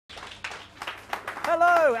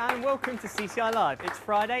Hello and welcome to CCI Live. It's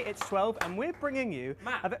Friday, it's 12 and we're bringing you...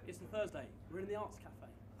 Matt, it's the Thursday. We're in the Arts Cafe.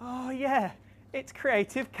 Oh yeah, it's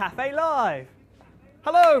Creative Cafe Live.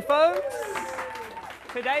 Hello folks!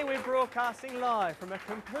 Today we're broadcasting live from a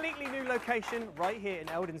completely new location right here in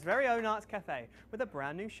Eldon's very own Arts Cafe with a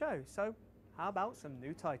brand new show. So how about some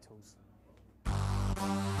new titles?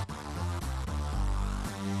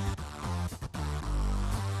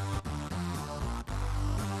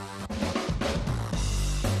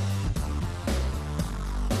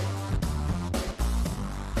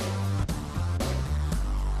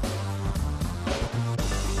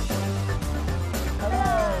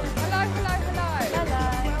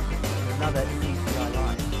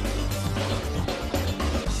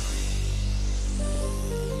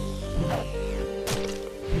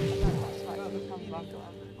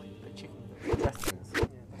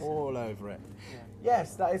 All over it.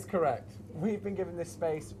 Yes, that is correct. We've been given this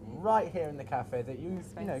space right here in the cafe that you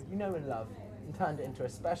know and love, and turned it into a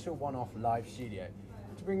special one-off live studio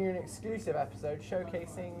to bring you an exclusive episode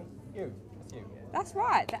showcasing you. That's you. That's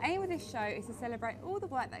right. The aim of this show is to celebrate all the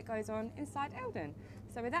work that goes on inside Eldon.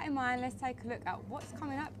 So with that in mind, let's take a look at what's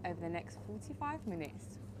coming up over the next 45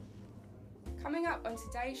 minutes. Coming up on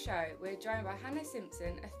today's show, we're joined by Hannah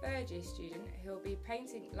Sampson, a third-year student who will be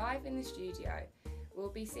painting live in the studio. We'll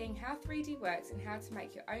be seeing how 3D works and how to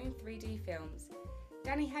make your own 3D films.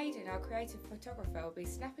 Danny Heydon, our creative photographer, will be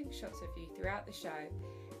snapping shots of you throughout the show,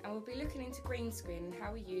 and we'll be looking into green screen and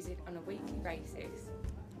how we use it on a weekly basis.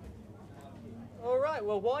 All right,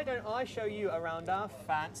 well, why don't I show you around our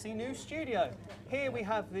fancy new studio? Here we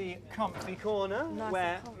have the comfy corner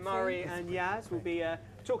where Murray and Yaz will be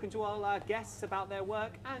talking to all our guests about their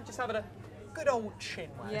work and just having a good old chin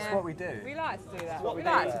wag. That's what we do. We like to do that. What we we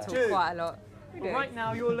like to do. talk quite a lot. Well, right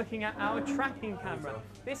now you're looking at our tracking camera.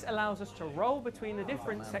 This allows us to roll between the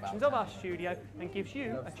different sections of our studio and gives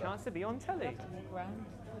you a chance to be on telly.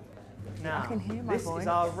 Now, this is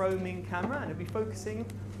our roaming camera and it'll be focusing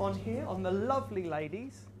on here, on the lovely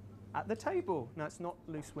ladies at the table. Now, it's not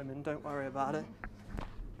loose women, don't worry about it.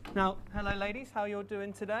 Now, hello ladies, how you're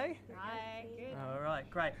doing today? Hi. Good. All right,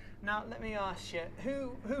 great. Now, let me ask you,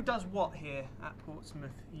 who does what here at Portsmouth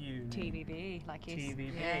Uni? TVB, like you.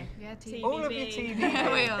 TVB. Yeah, TVB. All of you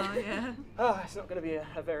TVB. We are, yeah. Oh, it's not going to be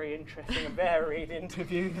a very interesting and varied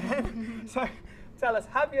interview then. So, tell us,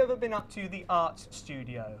 have you ever been up to the Arts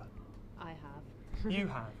Studio? I have. You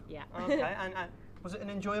have? Yeah. Okay, and was it an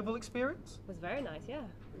enjoyable experience? It was very nice, yeah.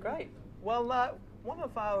 Great. Well, one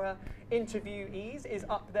of our interviewees is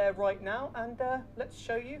up there right now, and let's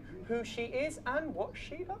show you who she is and what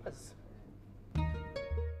she does.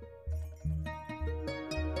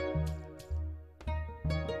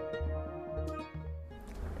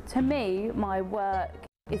 To me, my work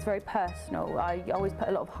is very personal. I always put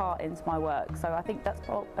a lot of heart into my work, so I think that's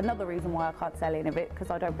another reason why I can't sell any of it,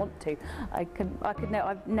 because I don't want to.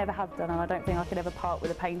 I've never have done, and I don't think I could ever part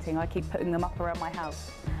with a painting. I keep putting them up around my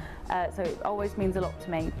house. So it always means a lot to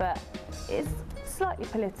me, but it's slightly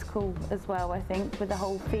political as well, I think, with the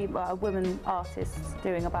whole women artists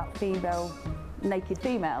doing about naked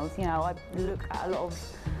females. You know, I look at a lot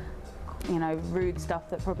of, rude stuff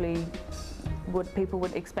that probably people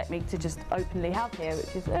wouldn't expect me to just openly have here,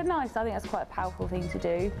 which is nice. I think that's quite a powerful thing to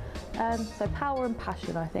do. So power and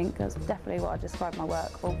passion, I think, that's definitely what I describe my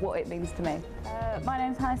work, or what it means to me. My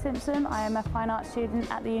name's Hannah Sampson. I am a fine arts student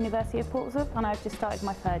at the University of Portsmouth, and I've just started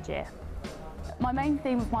my third year. My main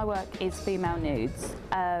theme of my work is female nudes,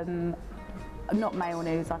 not male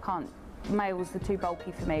nudes. Males are too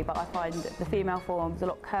bulky for me, but I find the female forms a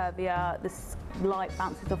lot curvier, the light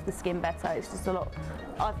bounces off the skin better. It's just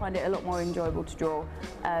I find it a lot more enjoyable to draw.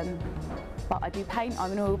 But I do paint,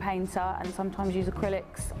 I'm an oil painter, and sometimes use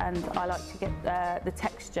acrylics, and I like to get the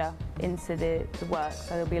texture into the work.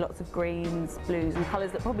 So there'll be lots of greens, blues and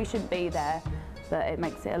colours that probably shouldn't be there, but it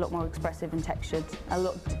makes it a lot more expressive and textured, a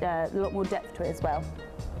lot more depth to it as well.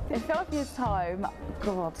 In 5 years' time,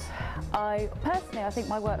 God, I think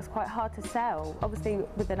my work's quite hard to sell. Obviously,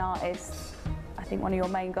 with an artist, I think one of your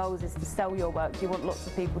main goals is to sell your work. You want lots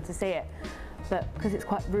of people to see it. But because it's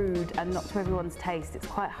quite rude and not to everyone's taste, it's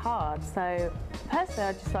quite hard. So personally,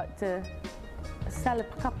 I'd just like to sell a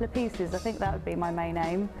couple of pieces. I think that would be my main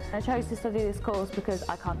aim. I chose to study this course because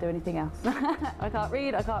I can't do anything else. I can't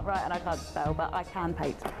read, I can't write, and I can't spell, but I can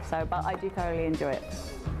paint. But I do thoroughly enjoy it.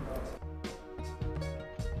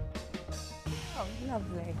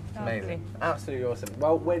 Lovely. Amazing. Absolutely awesome.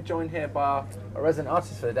 Well, we're joined here by our resident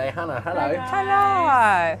artist for the day, Hannah. Hello.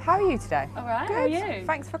 Hello. How are you today? All right, Good. how are you?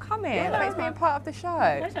 Thanks for coming. Yeah. Thanks for being part of the show.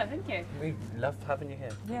 Pleasure, thank you. We love having you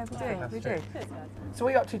here. Yeah, we do. That's We true. do. Cheers, guys. So what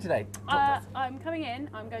are you up to today? I'm coming in,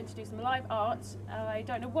 I'm going to do some live art. I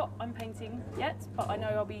don't know what I'm painting yet, but I know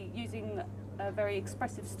I'll be using a very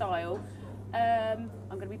expressive style. I'm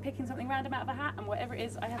going to be picking something random out of a hat, and whatever it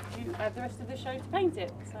is, I have the rest of the show to paint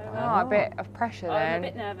it. So Oh, a bit of pressure then. I'm a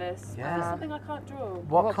bit nervous. Yeah. There's something I can't draw.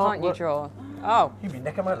 What can't you draw? Oh, You've been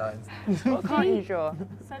nicking my lines. what can't you draw?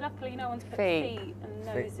 So luckily no one's put Feet. feet and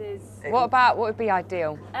noses. What would be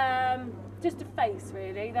ideal? Just a face,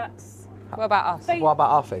 really. What about us? Face. What about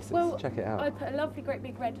our faces? Well, Check it out. I put a lovely, great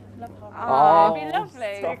big red love heart. Oh, It'd be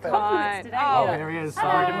lovely. stop it. Compliments today. Oh, yeah. here he is.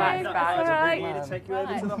 Hello. Sorry, Max That's back. all right. Here to take you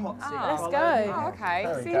over to the hot seat. Let's Follow go. me. Oh, okay.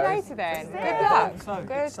 There we See you go. later then. See Good you. luck. So,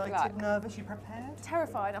 Good excited, luck. nervous, you prepared?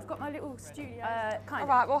 Terrified. I've got my little studio. Kind All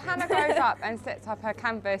right, well, Hannah goes up and sets up her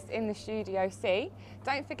canvas in the Studio C.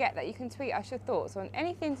 Don't forget that you can tweet us your thoughts on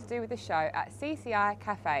anything to do with the show at CCI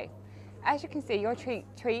Cafe. As you can see, your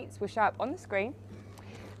tweets will show up on the screen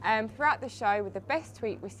throughout the show, with the best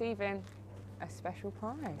tweet receiving a special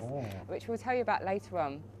prize, which we'll tell you about later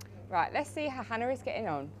on. Right, let's see how Hannah is getting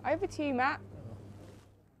on. Over to you, Matt.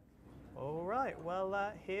 All right,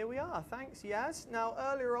 well, here we are. Thanks, Yaz. Now,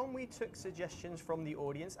 earlier on, we took suggestions from the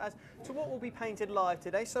audience as to what will be painted live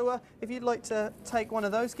today. So if you'd like to take one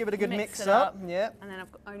of those, give it a good mix up. Yeah. And then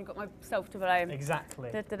I've only got myself to blame.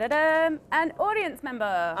 Exactly. An audience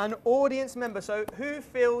member. An audience member. So who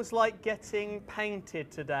feels like getting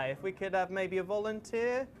painted today? If we could have maybe a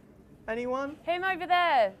volunteer. Anyone? Him over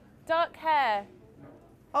there. Dark hair.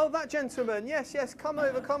 Oh, that gentleman. Yes, yes. Come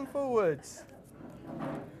over, come forwards.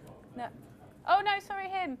 No. Oh, no, sorry,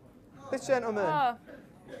 him. This gentleman. Oh,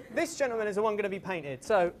 This gentleman is the one going to be painted.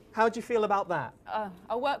 So how do you feel about that?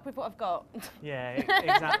 I'll work with what I've got. Yeah,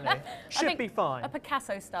 exactly. I Should think be fine. A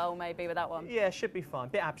Picasso style, maybe, with that one. Yeah, should be fine.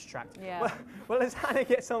 Bit abstract. Yeah. Well, as Hannah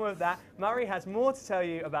gets on with that, Murray has more to tell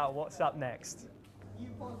you about what's up next.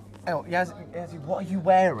 Oh, Yaz, what are you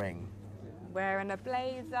wearing? Wearing a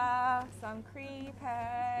blazer, some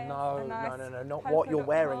creepers. No, a nice not polka what you're dot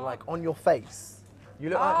wearing, top. like on your face. You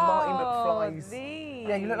look like Marty McFly's. These.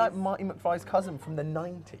 Yeah, you look like Marty McFly's cousin from the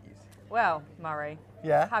 90s. Well, Murray,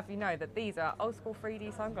 Yeah. have you know that these are old school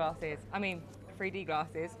 3D sunglasses? I mean, 3D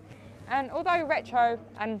glasses. And although retro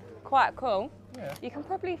and quite cool, you can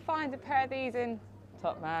probably find a pair of these in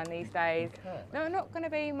Top Man these days. No, not going to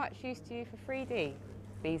be much use to you for 3D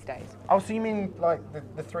these days. Oh, so you mean like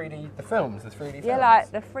the 3D, the films, the 3D films? Yeah,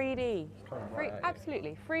 like the 3D. Right.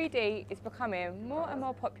 Absolutely. 3D is becoming more and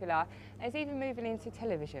more popular, and it's even moving into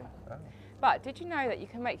television. Oh. But did you know that you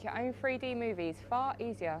can make your own 3D movies far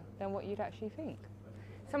easier than what you'd actually think?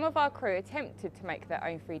 Some of our crew attempted to make their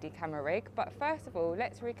own 3D camera rig, but first of all,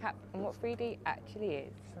 let's recap on what 3D actually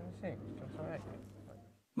is.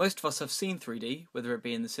 Most of us have seen 3D, whether it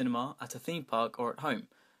be in the cinema, at a theme park or at home.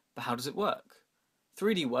 But how does it work?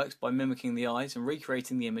 3D works by mimicking the eyes and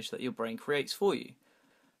recreating the image that your brain creates for you.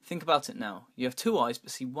 Think about it now. You have two eyes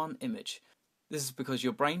but see one image. This is because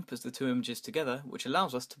your brain puts the two images together, which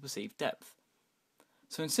allows us to perceive depth.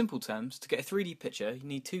 So in simple terms, to get a 3D picture, you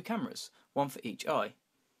need two cameras, one for each eye.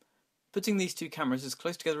 Putting these two cameras as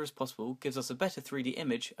close together as possible gives us a better 3D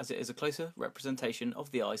image, as it is a closer representation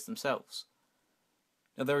of the eyes themselves.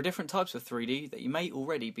 Now there are different types of 3D that you may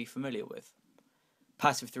already be familiar with.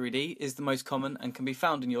 Passive 3D is the most common and can be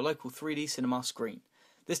found in your local 3D cinema screen.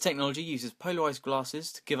 This technology uses polarized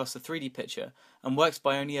glasses to give us a 3D picture and works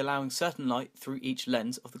by only allowing certain light through each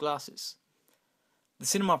lens of the glasses. The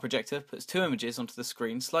cinema projector puts two images onto the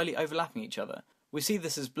screen slightly overlapping each other. We see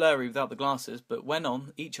this as blurry without the glasses, but when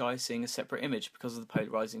on, each eye is seeing a separate image because of the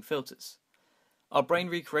polarizing filters. Our brain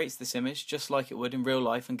recreates this image just like it would in real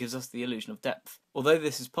life and gives us the illusion of depth. Although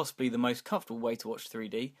this is possibly the most comfortable way to watch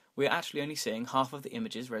 3D, we are actually only seeing half of the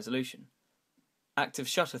image's resolution. Active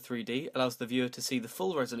shutter 3D allows the viewer to see the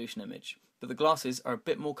full resolution image, but the glasses are a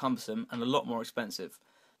bit more cumbersome and a lot more expensive.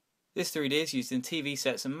 This 3D is used in TV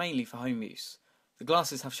sets and mainly for home use. The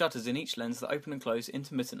glasses have shutters in each lens that open and close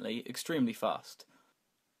intermittently, extremely fast.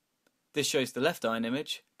 This shows the left eye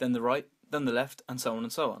image, then the right, then the left, and so on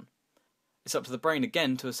and so on. It's up to the brain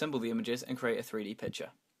again to assemble the images and create a 3D picture.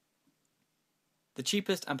 The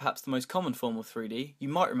cheapest and perhaps the most common form of 3D you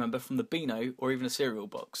might remember from the Beano or even a cereal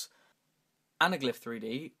box. Anaglyph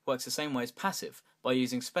 3D works the same way as passive by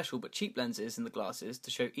using special but cheap lenses in the glasses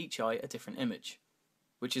to show each eye a different image,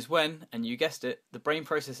 which is when, and you guessed it, the brain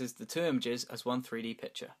processes the two images as one 3D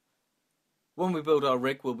picture. When we build our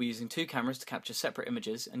rig, we'll be using two cameras to capture separate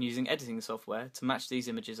images and using editing software to match these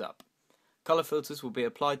images up. Colour filters will be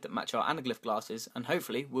applied that match our anaglyph glasses, and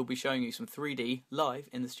hopefully we'll be showing you some 3D live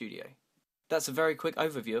in the studio. That's a very quick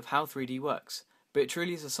overview of how 3D works, but it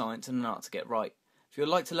truly is a science and an art to get right. If you'd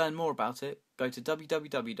like to learn more about it, go to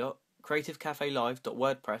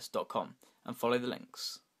www.creativecafelive.wordpress.com and follow the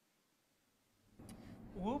links.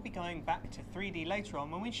 We'll be going back to 3D later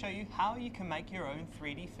on when we show you how you can make your own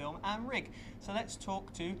 3D film and rig. So let's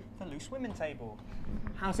talk to the Loose Women table.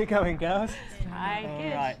 How's it going, girls? Hi,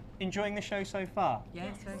 good. Right. Enjoying the show so far?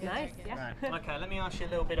 Yes, very good. Nice, yeah. Right. Okay, let me ask you a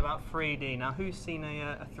little bit about 3D. Now, who's seen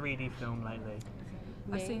a 3D film lately?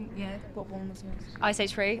 I've seen, yeah, what one was yours? Ice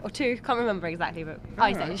Age 3 or 2, can't remember exactly, but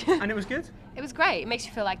Ice Age. And it was good? It was great. It makes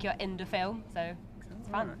you feel like you're in the film, so it's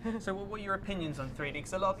fun. Right. So what are your opinions on 3D?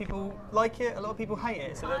 Because a lot of people like it, a lot of people hate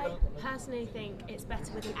it. So I personally think it's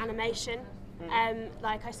better with an animation.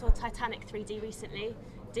 Like I saw Titanic 3D recently.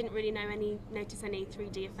 Didn't really notice any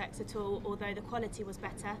 3D effects at all, although the quality was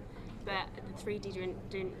better. But the 3D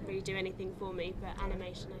didn't really do anything for me. But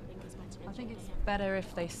animation, I think, is better. I think it's better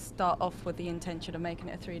if they start off with the intention of making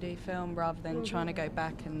it a 3D film rather than trying to go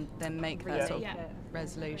back and then make that sort of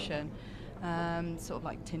resolution. Sort of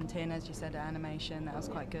like Tintin, as you said, animation, that was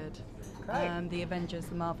quite good. The Avengers,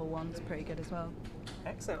 the Marvel one's pretty good as well.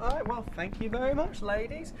 Excellent. All right, well, thank you very much,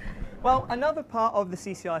 ladies. Well, another part of the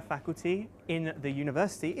CCI faculty in the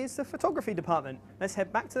university is the photography department. Let's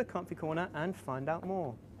head back to the comfy corner and find out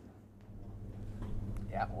more.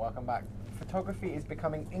 Yeah, welcome back. Photography is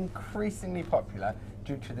becoming increasingly popular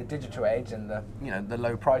due to the digital age and the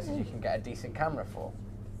low prices you can get a decent camera for.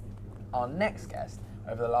 Our next guest,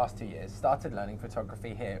 over the last 2 years, started learning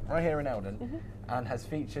photography right here in Eldon, and has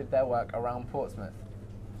featured their work around Portsmouth.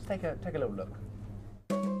 Let's take a little look.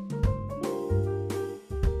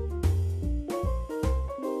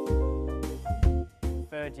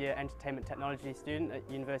 Third-year entertainment technology student at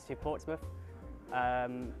University of Portsmouth.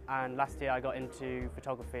 And last year I got into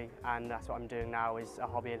photography, and that's what I'm doing now, is a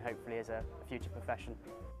hobby and hopefully as a future profession.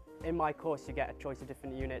 In my course you get a choice of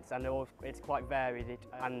different units, and it's quite varied,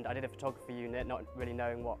 and I did a photography unit not really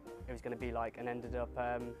knowing what it was going to be like, and ended up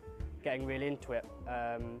getting really into it.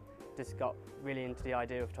 Just got really into the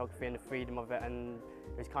idea of photography and the freedom of it, and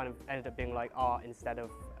it was kind of ended up being like art instead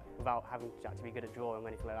of without having to actually be good at drawing or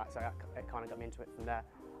anything like that, so it kind of got me into it from there.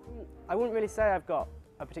 I wouldn't really say I've got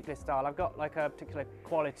a particular style. I've got like a particular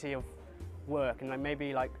quality of work, and like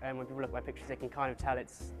maybe like when people look at my pictures they can kind of tell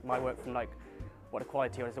it's my work from like what the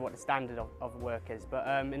quality or what the standard of work is. But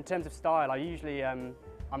in terms of style, I usually I'm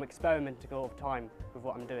experimenting all the time with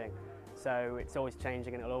what I'm doing, so it's always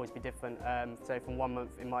changing and it'll always be different. So from 1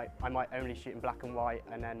 month I might only shoot in black and white,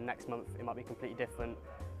 and then next month it might be completely different,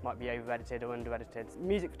 might be over edited or under edited.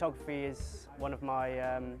 Music photography is one of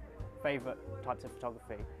my favourite types of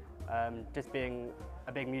photography. Just being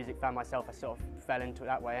a big music fan myself, I sort of fell into it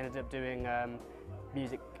that way. I ended up doing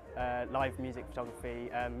live music photography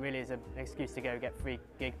really as an excuse to go get free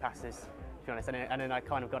gig passes, to be honest, and then I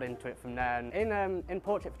kind of got into it from there. And in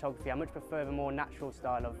portrait photography I much prefer the more natural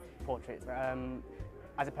style of portraits,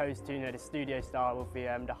 as opposed to the studio style with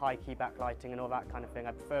the high key backlighting and all that kind of thing.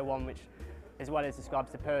 I prefer one which, as well as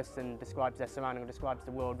describes the person, describes their surrounding, or describes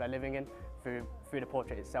the world they're living in through the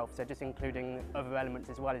portrait itself. So just including other elements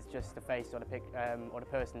as well as just the face or the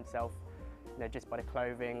person itself, just by the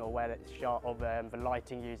clothing or where it's shot, or the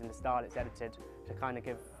lighting used and the style it's edited, to kind of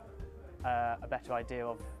give a better idea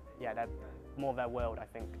of more of their world, I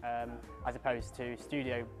think, as opposed to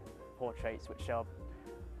studio portraits, which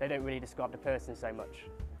they don't really describe the person so much.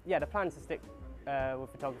 Yeah, the plan is to stick with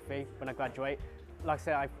photography when I graduate. Like I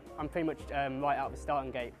say, I'm pretty much right out of the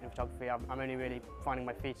starting gate in photography. I'm only really finding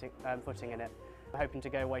my footing in it. I'm hoping to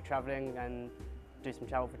go away travelling and do some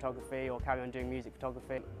travel photography or carry on doing music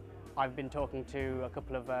photography. I've been talking to a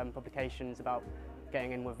couple of publications about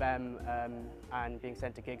getting in with them and being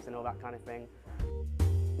sent to gigs and all that kind of thing.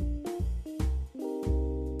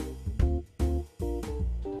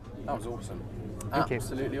 That was awesome. Thank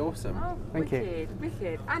Absolutely you. Awesome. Oh, Thank wicked,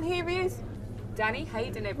 wicked. And here he is, Danny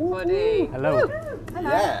Heydon, everybody. Hello. Hello,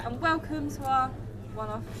 and welcome to our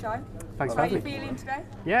one-off show. Thanks How for are you having me. feeling today?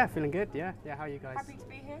 Yeah, feeling good, yeah. How are you guys? Happy to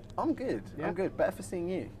be here? I'm good. Yeah. I'm good. Better for seeing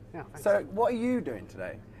you. Yeah, thanks. So, what are you doing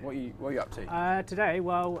today? What are you up to? Today,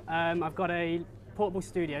 well, I've got a portable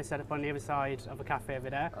studio set up on the other side of a cafe over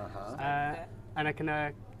there, and I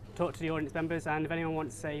can talk to the audience members, and if anyone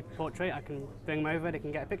wants a portrait, I can bring them over, they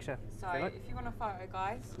can get a picture. So, if you want a photo,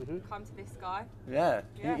 guys, come to this guy. Yeah,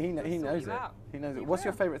 Yeah, he he'll knows sort it. you out. He knows it. He What's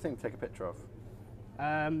your will. favourite thing to take a picture of?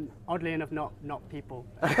 Oddly enough, not people.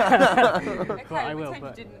 Okay, But I will. pretend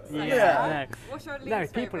But you didn't say Yeah. that. No. What's your least No,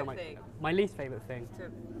 people favourite are my thing my least favourite thing.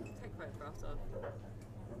 to take photographs of?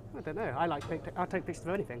 I don't know. I'll take pictures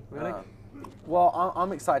of anything, really. Well,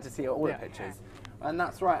 I'm excited to see all the pictures. And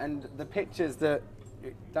that's right, and the pictures that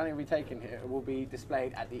Danny will be taking here will be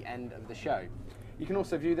displayed at the end of the show. You can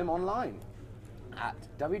also view them online at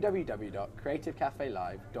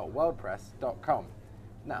www.creativecafelive.wordpress.com.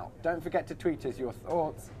 Now, don't forget to tweet us your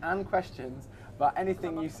thoughts and questions about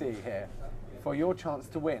anything you see here for your chance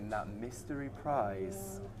to win that mystery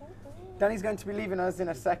prize. Danny's going to be leaving us in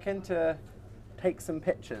a second to take some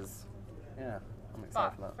pictures. Yeah, I'm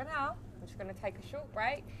excited for that. For now, I'm just going to take a short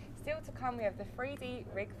break. Still to come, we have the 3D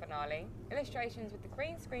rig finale, illustrations with the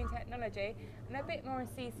green screen technology, and a bit more on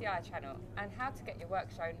CCI channel, and how to get your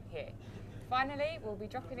work shown here. Finally, we'll be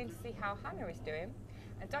dropping in to see how Hannah is doing,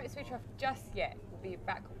 and don't switch off just yet. We'll be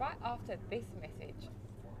back right after this message.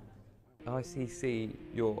 ICC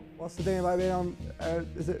your... What's the thing about being on,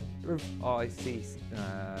 is it... ICC,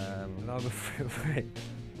 another three.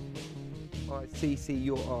 ICC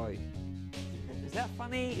your eye. Is that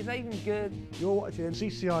funny? Is that even good? You're watching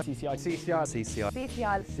CCI. CCI. CCI. CCI.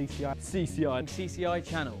 CCI. CCI. CCI. CCI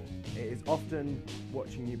channel. It is often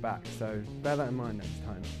watching you back, so bear that in mind next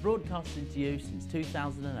time. Broadcasting to you since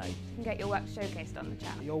 2008. You can get your work showcased on the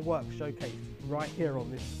channel. Your work showcased right here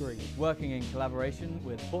on this screen. Working in collaboration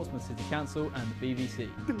with Portsmouth City Council and the BBC.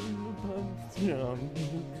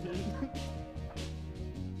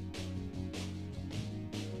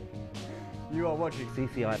 You are watching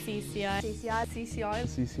CCI. CCI. CCI. CCI.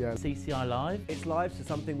 CCI. CCI Live. It's live, so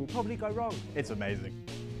something will probably go wrong. It's amazing.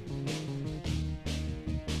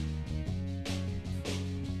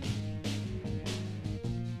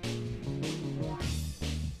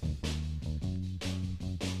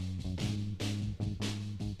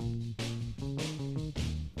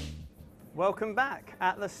 Welcome back.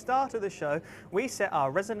 At the start of the show, we set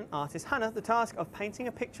our resident artist, Hannah, the task of painting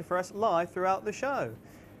a picture for us live throughout the show.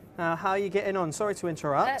 Now, how are you getting on? Sorry to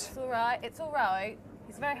interrupt. That's all right. It's all right.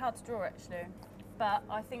 It's very hard to draw, actually. But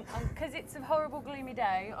I think, because it's a horrible, gloomy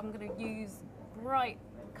day, I'm going to use bright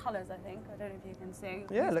colours, I think. I don't know if you can see.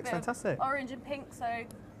 Yeah, it looks fantastic. Orange and pink, so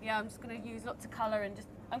yeah, I'm just going to use lots of colour and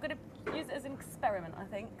I'm going to use it as an experiment, I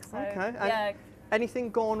think. So, okay. Yeah. Anything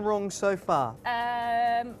gone wrong so far?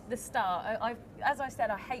 The start. As I said,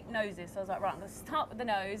 I hate noses, so I was like, right, I'm going to start with the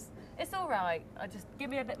nose. It's all right. Just give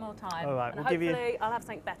me a bit more time. All right, and we'll give you. I'll have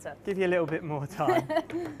something better. Give you a little bit more time.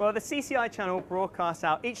 Well, the CCI channel broadcasts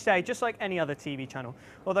out each day, just like any other TV channel.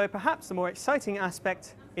 Although perhaps the more exciting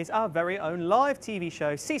aspect is our very own live TV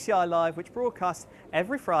show, CCI Live, which broadcasts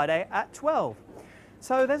every Friday at 12.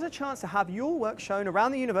 So there's a chance to have your work shown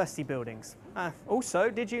around the university buildings. Also,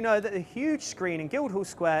 did you know that the huge screen in Guildhall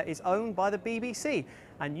Square is owned by the BBC,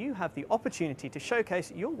 and you have the opportunity to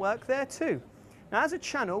showcase your work there too? Now, as a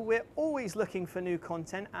channel, we're always looking for new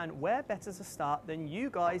content, and where better to start than you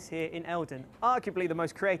guys here in Eldon, arguably the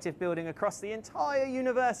most creative building across the entire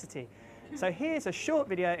university. So here's a short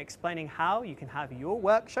video explaining how you can have your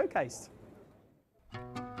work showcased.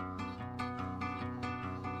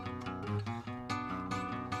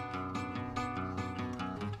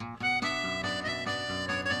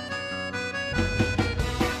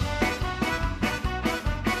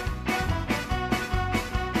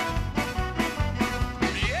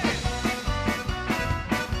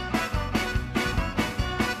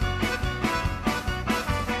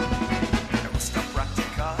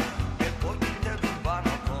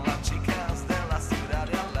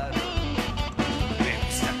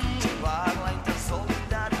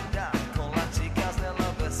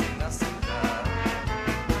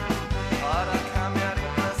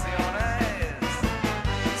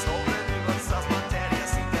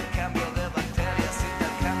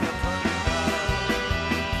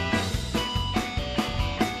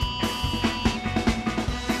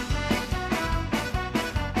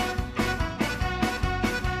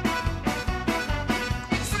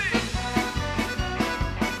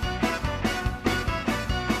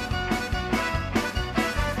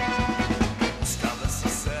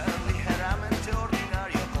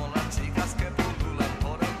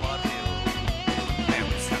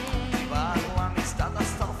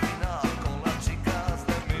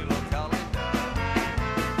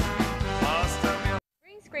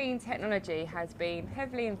 Technology has been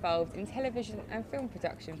heavily involved in television and film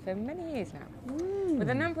production for many years now, with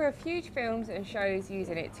a number of huge films and shows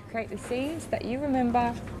using it to create the scenes that you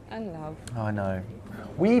remember and love. Oh, I know.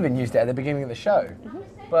 We even used it at the beginning of the show,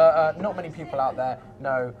 but not many people out there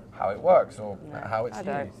know how it works or how it's used.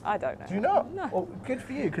 I don't know. Do you not? No. Well, good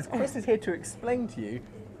for you, because Chris is here to explain to you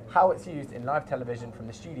how it's used in live television from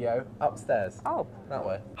the studio upstairs. Oh. That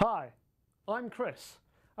way. Hi, I'm Chris,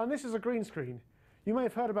 and this is a green screen. You may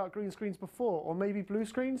have heard about green screens before, or maybe blue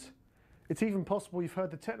screens. It's even possible you've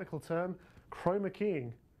heard the technical term chroma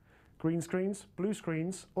keying. Green screens, blue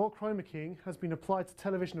screens, or chroma keying has been applied to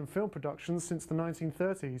television and film productions since the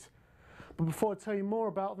 1930s. But before I tell you more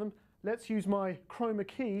about them, let's use my chroma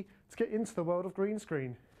key to get into the world of green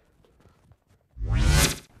screen.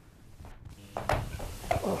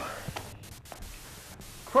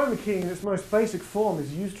 Chroma keying in its most basic form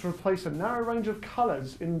is used to replace a narrow range of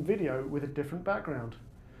colours in video with a different background.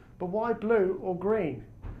 But why blue or green?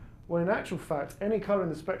 Well, in actual fact, any colour in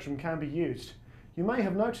the spectrum can be used. You may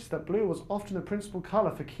have noticed that blue was often the principal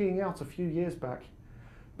colour for keying out a few years back.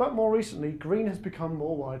 But more recently, green has become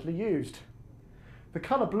more widely used. The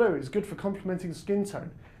colour blue is good for complementing skin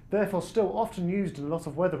tone, therefore still often used in a lot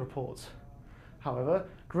of weather reports. However,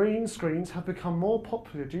 green screens have become more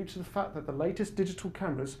popular due to the fact that the latest digital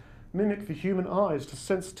cameras mimic the human eyes to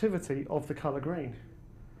sensitivity of the colour green.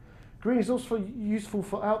 Green is also useful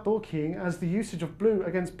for outdoor keying, as the usage of blue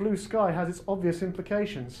against blue sky has its obvious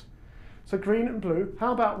implications. So green and blue,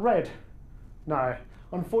 how about red? No,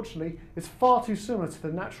 unfortunately, it's far too similar to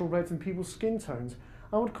the natural reds in people's skin tones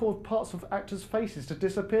and would cause parts of actors' faces to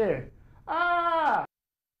disappear. Ah!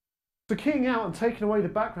 So keying out and taking away the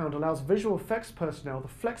background allows visual effects personnel the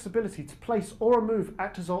flexibility to place or remove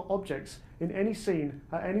actors or objects in any scene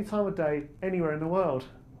at any time of day, anywhere in the world.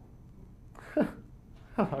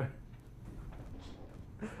 Hello.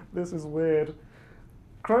 This is weird.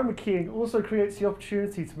 Chroma keying also creates the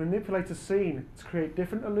opportunity to manipulate a scene to create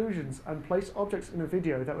different illusions and place objects in a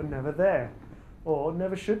video that were never there, or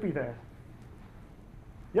never should be there.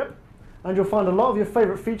 Yep. And you'll find a lot of your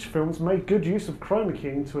favourite feature films made good use of chroma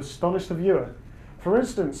keying to astonish the viewer. For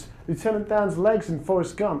instance, Lieutenant Dan's legs in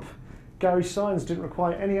Forrest Gump. Gary Sines didn't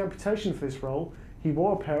require any amputation for this role, he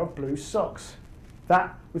wore a pair of blue socks.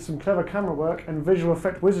 That, with some clever camera work and visual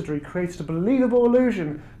effect wizardry, created a believable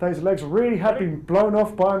illusion that his legs really had been blown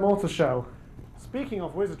off by a mortar shell. Speaking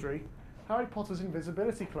of wizardry, Harry Potter's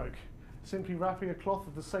invisibility cloak. Simply wrapping a cloth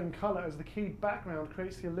of the same colour as the keyed background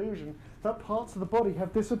creates the illusion that parts of the body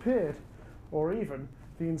have disappeared, or even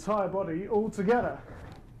the entire body altogether.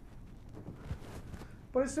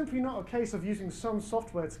 But it's simply not a case of using some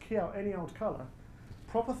software to key out any old colour.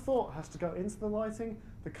 Proper thought has to go into the lighting,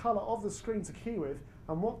 the colour of the screen to key with,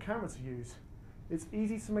 and what camera to use. It's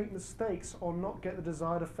easy to make mistakes or not get the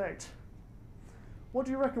desired effect. What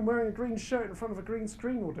do you reckon wearing a green shirt in front of a green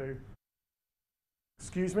screen will do?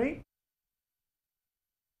 Excuse me?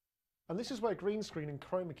 And this is where green screen and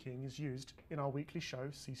chroma keying is used in our weekly show,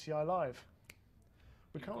 CCI Live.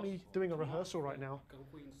 We're currently doing a rehearsal right now,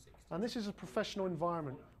 and this is a professional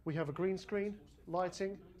environment. We have a green screen,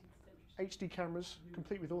 lighting, HD cameras,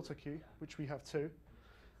 complete with Autocue, which we have too,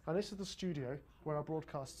 and this is the studio where our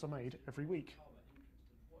broadcasts are made every week.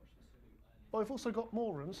 But we've also got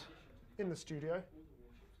more rooms in the studio, and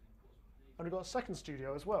we've got a second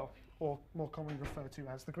studio as well, or more commonly referred to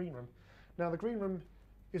as the green room. Now the green room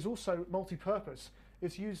is also multi-purpose.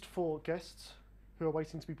 It's used for guests who are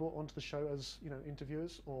waiting to be brought onto the show as,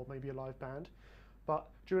 interviewers or maybe a live band. But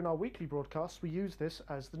during our weekly broadcasts, we use this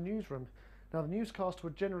as the newsroom. Now the newscaster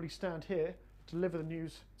would generally stand here to deliver the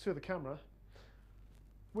news to the camera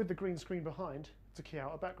with the green screen behind to key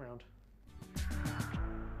out a background.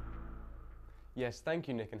 Yes, thank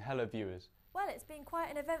you, Nick, and hello viewers. Well, it's been quite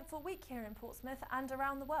an eventful week here in Portsmouth and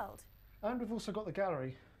around the world. And we've also got the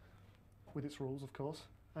gallery, with its rules, of course.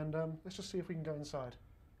 And let's just see if we can go inside.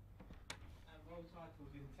 And roll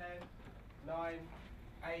titles in 10, 9,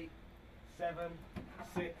 8, 7,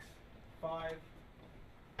 6, 5.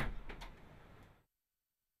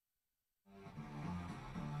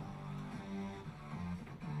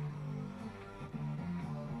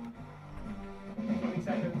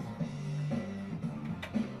 Seconds.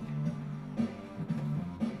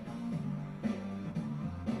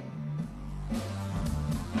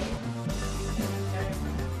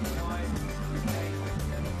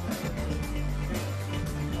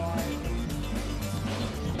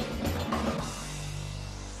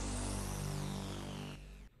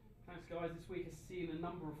 Thanks guys, this week has seen a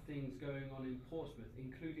number of things going on in Portsmouth,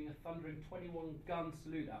 including a thundering 21-gun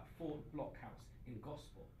salute at Fort Blockhouse in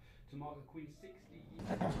Gosport to mark the Queen's 60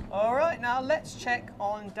 years. All right, now let's check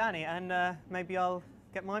on Danny, and maybe I'll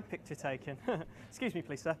get my picture taken. Excuse me,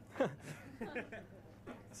 please, sir.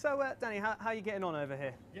 So, Danny, how are you getting on over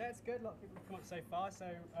here? Yeah, it's good. A lot of people have come up so far, so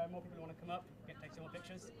more people want to come up, take some more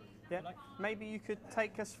pictures. Yeah. Maybe you could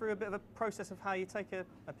take us through a bit of a process of how you take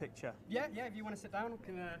a picture. Yeah. If you want to sit down, we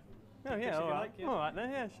can. Oh yeah, all right. All right then.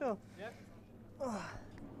 Yeah, sure. Yeah.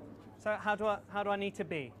 So how do I need to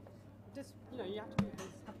be? Just you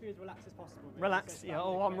have to be as relaxed as possible. Really. Relaxed. Yeah.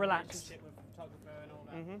 Oh, I'm relaxed. Relationship with the photographer and all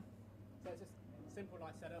that. Mhm. So it's just simple,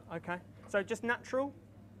 nice setup. Okay. So just natural.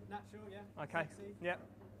 Natural, yeah. Okay. Sexy. Yep.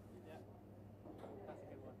 Yeah.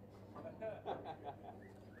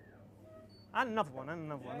 And another one, and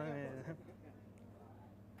another one.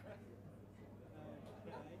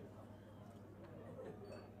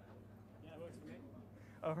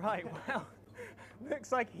 All right, well,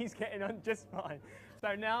 looks like he's getting on just fine.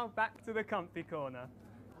 So now back to the comfy corner.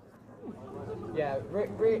 Yeah,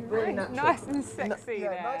 really natural. Nice and sexy yeah,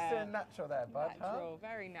 there. nice and natural there, bud. Natural,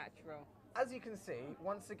 very natural. As you can see,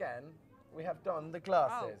 once again, we have donned the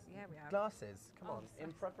glasses. Oh, yeah, we have. Glasses, come on,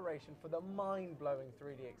 in preparation for the mind-blowing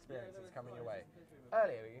 3D experience that's coming your way.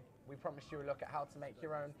 Earlier, we promised you a look at how to make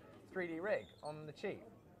your own 3D rig on the cheap.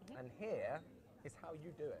 And here is how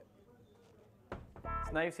you do it.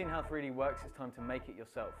 So now you've seen how 3D works, it's time to make it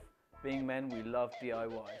yourself. Being men, we love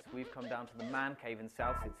DIYs. We've come down to the man cave in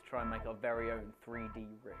Southsea to try and make our very own 3D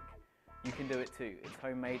rig. You can do it too. It's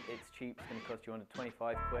homemade, it's cheap, it's going to cost you under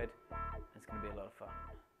 25 quid, and it's going to be a lot of fun.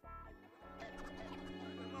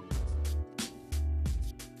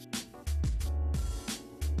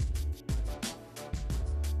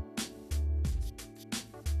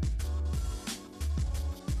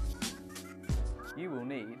 You will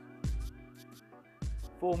need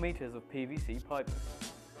 4 meters of PVC piping,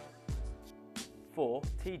 4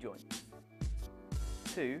 T-joints,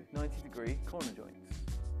 2 90-degree corner joints,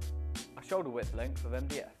 a shoulder width length of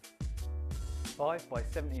MDF, 5 by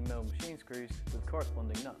 70mm machine screws with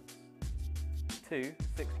corresponding nuts, 2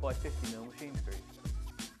 6 by 50mm machine screws.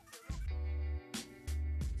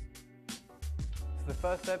 So the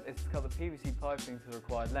first step is to cut the PVC piping to the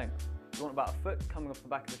required length. You want about a foot coming off the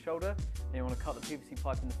back of the shoulder, and you want to cut the PVC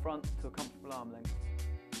pipe in the front to a comfortable arm length.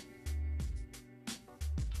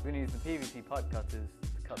 We're going to use the PVC pipe cutters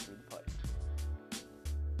to cut through the pipe.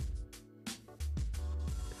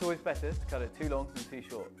 It's always better to cut it too long than too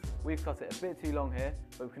short. We've cut it a bit too long here,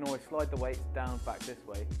 but we can always slide the weights down back this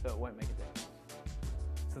way so it won't make a difference.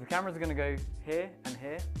 So the cameras are going to go here and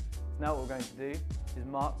here. So now what we're going to do is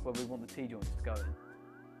mark where we want the T-joints to go in.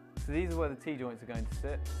 So these are where the T-joints are going to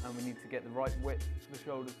sit, and we need to get the right width for the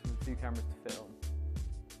shoulders for the two cameras to fit on.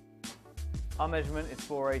 Our measurement is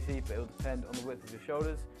 480, but it will depend on the width of your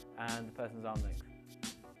shoulders and the person's arm length.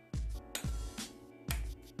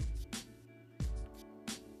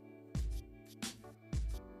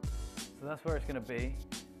 So that's where it's going to be,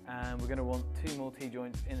 and we're going to want 2 more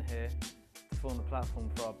T-joints in here to form the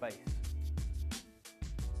platform for our base.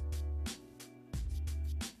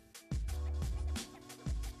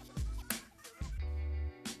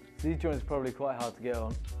 So these joints are probably quite hard to get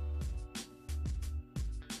on.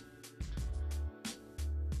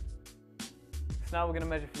 So now we're going to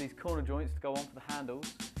measure for these corner joints to go on for the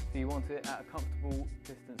handles, so you want it at a comfortable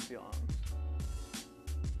distance for your arms.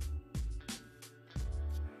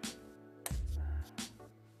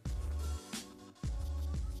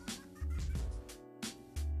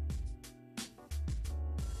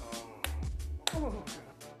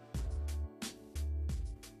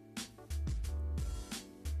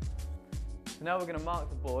 So now we're going to mark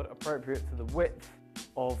the board appropriate to the width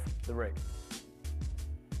of the rig.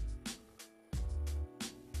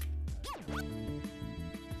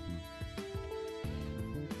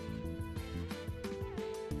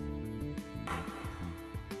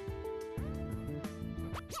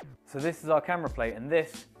 So this is our camera plate, and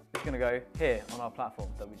this is going to go here on our platform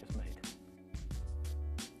that we just made.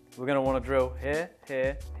 We're going to want to drill here,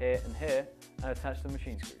 here, here and here and attach the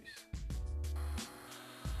machine screws.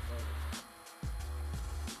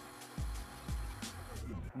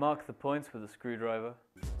 Mark the points with a screwdriver.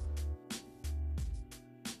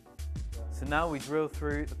 So now we drill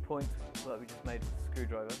through the points that we just made with the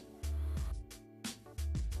screwdriver.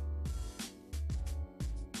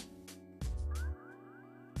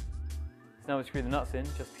 So now we screw the nuts in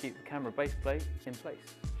just to keep the camera base plate in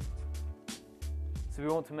place. So we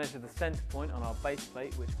want to measure the centre point on our base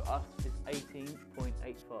plate, which for us is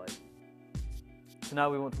 18.85. So now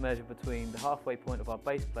we want to measure between the halfway point of our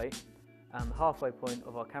base plate and the halfway point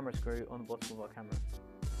of our camera screw on the bottom of our camera.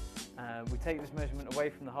 We take this measurement away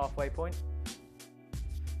from the halfway point.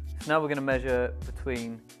 So now we're going to measure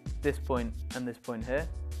between this point and this point here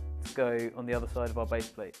to go on the other side of our base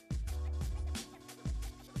plate.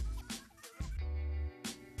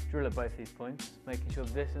 Drill at both these points, making sure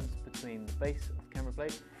the distance between the base of the camera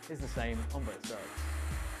plate is the same on both sides.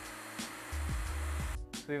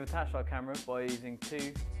 So we've attached our camera by using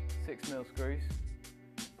 2 6mm screws.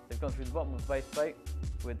 They've gone through the bottom of the base plate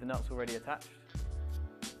with the nuts already attached.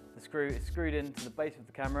 The screw is screwed into the base of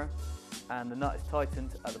the camera, and the nut is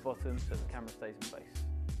tightened at the bottom so the camera stays in place.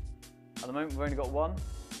 At the moment we've only got 1,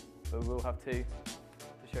 but we will have 2 to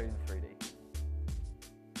show you the 3D.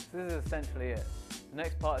 So this is essentially it. The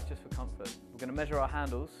next part is just for comfort. We're going to measure our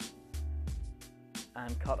handles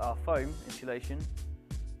and cut our foam insulation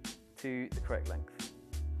to the correct length.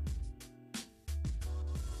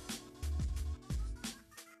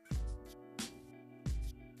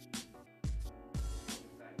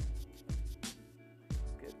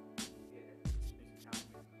 Good.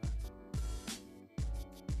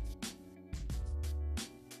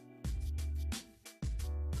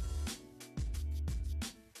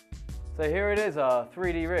 So here it is, our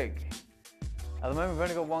 3D rig. At the moment we've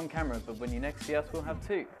only got one camera, but when you next see us we'll have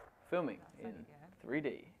two, filming in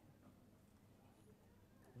 3D.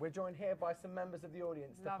 We're joined here by some members of the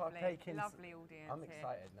audience to partake in... Lovely audience. I'm here.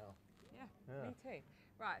 excited now. Yeah, me too.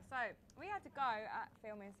 Right, so we had to go at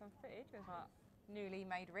filming some footage with our newly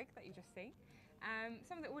made rig that you just seen.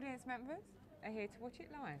 Some of the audience members are here to watch it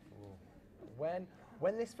live.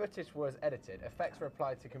 When this footage was edited, effects were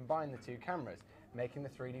applied to combine the two cameras, making the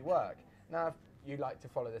 3D work. Now, if you'd like to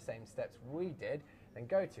follow the same steps we did, then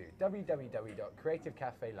go to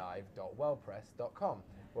www.creativecafelive.wordpress.com,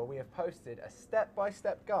 where we have posted a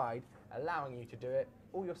step-by-step guide allowing you to do it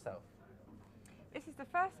all yourself. This is the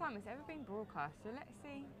first time it's ever been broadcast, so let's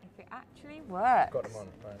see if it actually works. Got them on.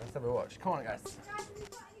 Right, let's have a watch. Come on, guys.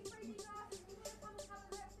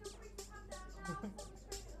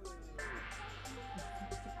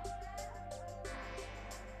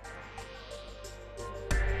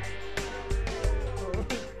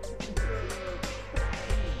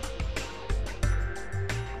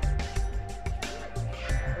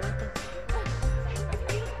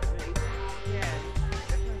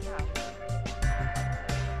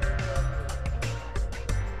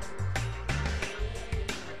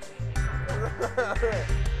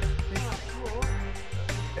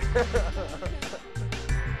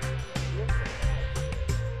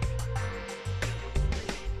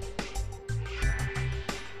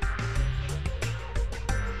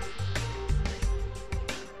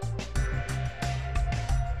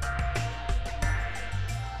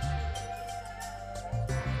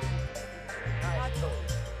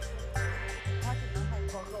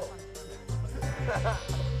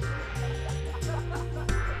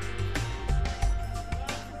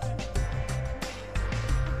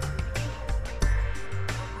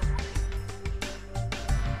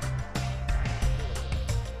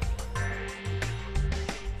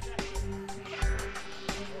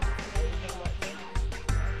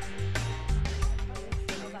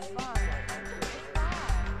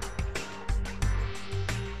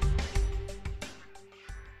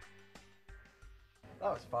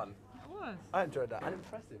 That was fun. It was. I enjoyed that, and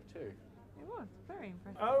impressive too. It was, very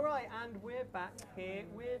impressive. All right, and we're back here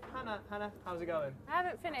with Hannah. Hannah, how's it going? I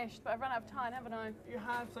haven't finished, but I've run out of time, haven't I? You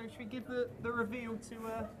have, so should we give the reveal to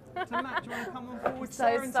Matt? Do you want to come on forward, So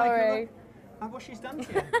Sarah, and sorry. take a look at what she's done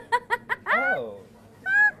to you? Oh,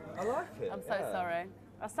 I like it. I'm so sorry.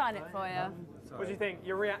 I'll sign it for you. What do you think?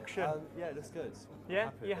 Your reaction? Yeah, it looks good. Yeah?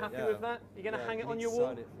 You happy with that? You're going to hang it on your Sign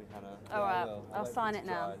wall? it for me, Hannah. All right, I'll wait sign for it to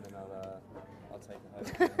dry now. and then I'll take it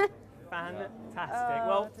home. Fantastic. Oh,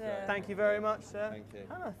 well, dear. thank you very much, sir. Thank you.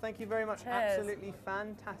 Hannah, thank you very much. Cheers. Absolutely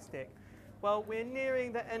fantastic. Well, we're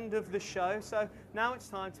nearing the end of the show, so now it's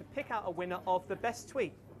time to pick out a winner of the best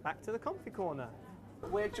tweet. Back to the Comfy Corner.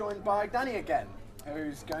 We're joined by Danny again,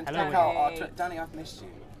 who's going to Hello. pick out our Twitter. Danny, I've missed you.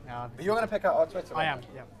 But you're going to pick out our Twitter. I aren't am,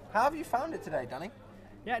 you? yeah. How have you found it today, Danny?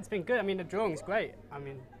 Yeah, it's been good. I mean, the drawing's great. I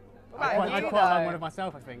mean, What about I you, quite like though? one of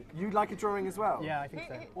myself, I think. You'd like a drawing as well? Yeah, I think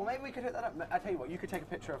so. Well, maybe we could hit that up. I tell you what, you could take a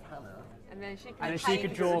picture of Hannah. And then she can, And then she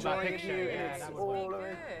could draw that Drawing picture. you, Yeah, it's that would all work. of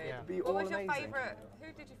it. Yeah. It'd be What all was your amazing. favourite?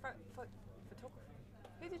 Who did you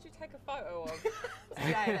Who did you take a photo of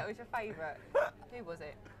today that was your favourite? Who was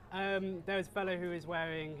it? There was a fellow who was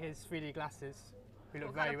wearing his 3D glasses, who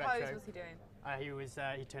looked What very kind of retro. pose was he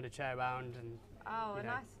doing? He turned a chair around and. Oh, you a know.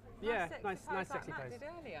 nice, Yeah, sexy nice pose sexy like Matt pose. did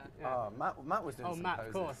earlier. Yeah. Oh, Matt was doing Oh, some Matt,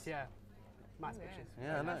 poses. of course, yeah. Matt's pictures.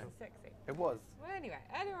 Yeah, I know. Nice and sexy. It was. Well, anyway,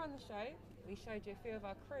 earlier on the show, we showed you a few of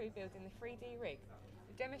our crew building the 3D rig.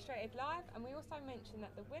 We demonstrated live, and we also mentioned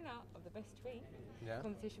that the winner of the best tweet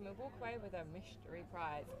competition will walk away with a mystery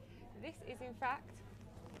prize. This is, in fact,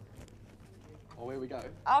 Oh, here we go.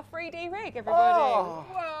 our 3D rig, everybody. Oh.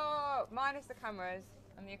 Whoa! Minus the cameras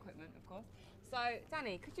and the equipment, of course. So,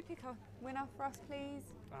 Danny, could you pick a winner for us, please?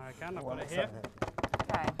 I can, I've got it here.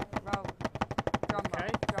 Okay, roll. Drum roll.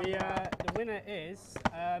 Okay, the winner is,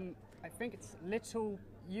 I think it's Little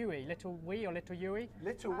Yui. Little Wee or Little Yui?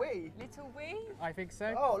 Little Wee? Little Wee? I think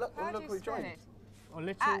so. Oh, look, How do look you we spell joined. it? Or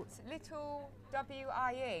Little. At Little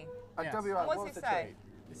W-I-E. Yes. W-I-E, What what does was it the say? tweet?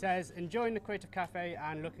 It says, enjoying the creative cafe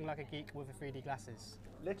and looking like a geek with the 3D glasses.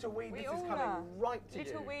 Little Wee, We this all is coming are. right to you.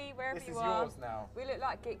 Little Wee, wherever this you is are. yours now. We look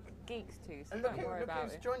like geeks too, so And don't look, worry look about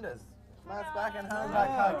who's it. joined us. Matt's back and Hannah's back.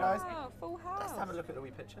 Hi, guys. Oh, full house. Let's have a look at the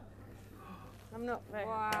wee picture. I'm not very.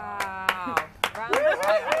 Wow. Round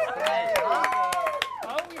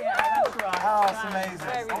Oh yeah, that's right. Oh, that's amazing.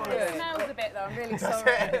 Very good. It smells a bit though, I'm really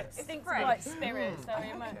sorry. It stinks of like spirit, so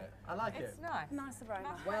it might. I like it. It's nice. Nice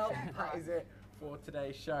aroma. Well, that is it for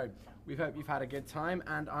today's show. We hope you've had a good time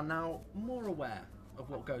and are now more aware of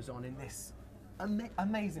what goes on in this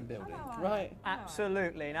amazing building. Right?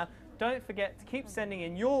 Absolutely. Now, don't forget to keep sending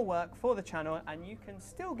in your work for the channel, and you can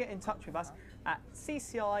still get in touch with us at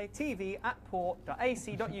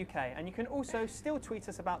ccitv@port.ac.uk, and you can also still tweet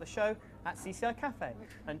us about the show at CCI Cafe.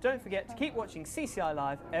 And don't forget to keep watching CCI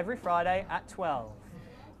Live every Friday at 12.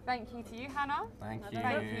 Thank you to you, Hannah. Thank you.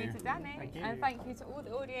 Thank you to Danny. Thank you. And thank you to all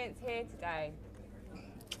the audience here today.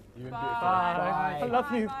 Bye. Bye. I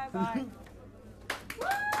love you. Bye.